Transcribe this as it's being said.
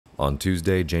On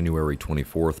Tuesday, January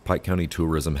 24th, Pike County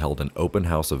Tourism held an open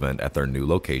house event at their new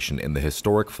location in the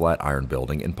historic Flatiron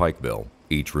Building in Pikeville.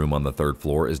 Each room on the third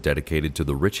floor is dedicated to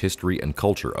the rich history and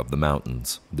culture of the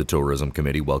mountains. The Tourism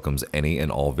Committee welcomes any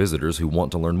and all visitors who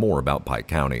want to learn more about Pike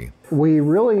County. We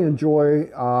really enjoy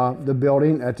the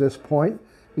building at this point.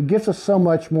 It gives us so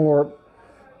much more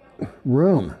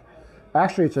room.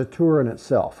 Actually, it's a tour in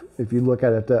itself, if you look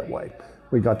at it that way.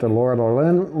 We got the Loretta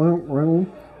Lynn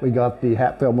room, we got the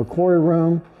Hatfield McCoy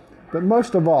room, but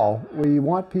most of all, we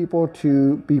want people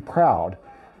to be proud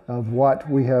of what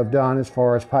we have done as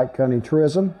far as Pike County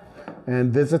Tourism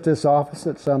and visit this office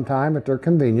at some time at their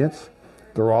convenience.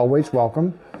 They're always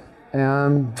welcome.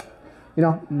 And, you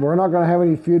know, we're not going to have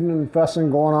any feuding and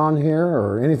fussing going on here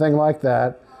or anything like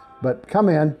that, but come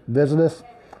in, visit us.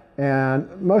 And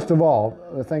most of all,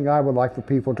 the thing I would like for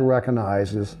people to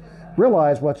recognize is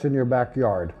realize what's in your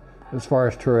backyard as far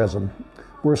as tourism.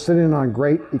 We're sitting on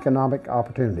great economic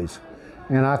opportunities,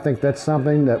 and I think that's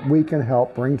something that we can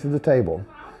help bring to the table,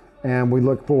 and we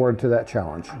look forward to that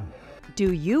challenge.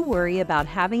 Do you worry about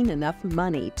having enough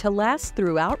money to last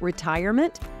throughout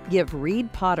retirement? Give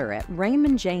Reed Potter at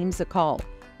Raymond James a call.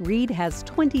 Reed has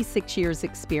 26 years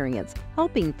experience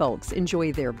helping folks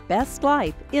enjoy their best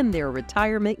life in their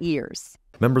retirement years.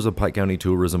 Members of Pike County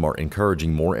Tourism are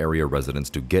encouraging more area residents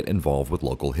to get involved with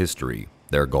local history.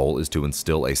 Their goal is to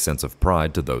instill a sense of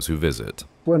pride to those who visit.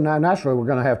 Well, naturally, we're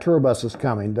going to have tour buses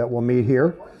coming that will meet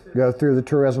here, go through the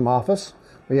tourism office.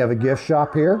 We have a gift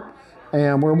shop here,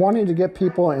 and we're wanting to get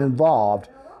people involved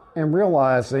and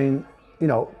realizing, you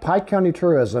know, Pike County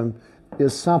Tourism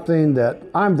is something that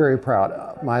I'm very proud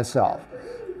of myself,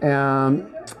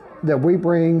 and that we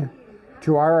bring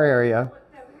to our area.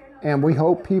 And we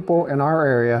hope people in our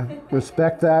area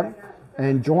respect that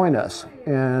and join us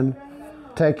in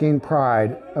taking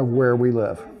pride of where we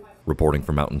live. Reporting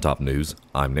for Mountaintop News,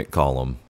 I'm Nick Collum.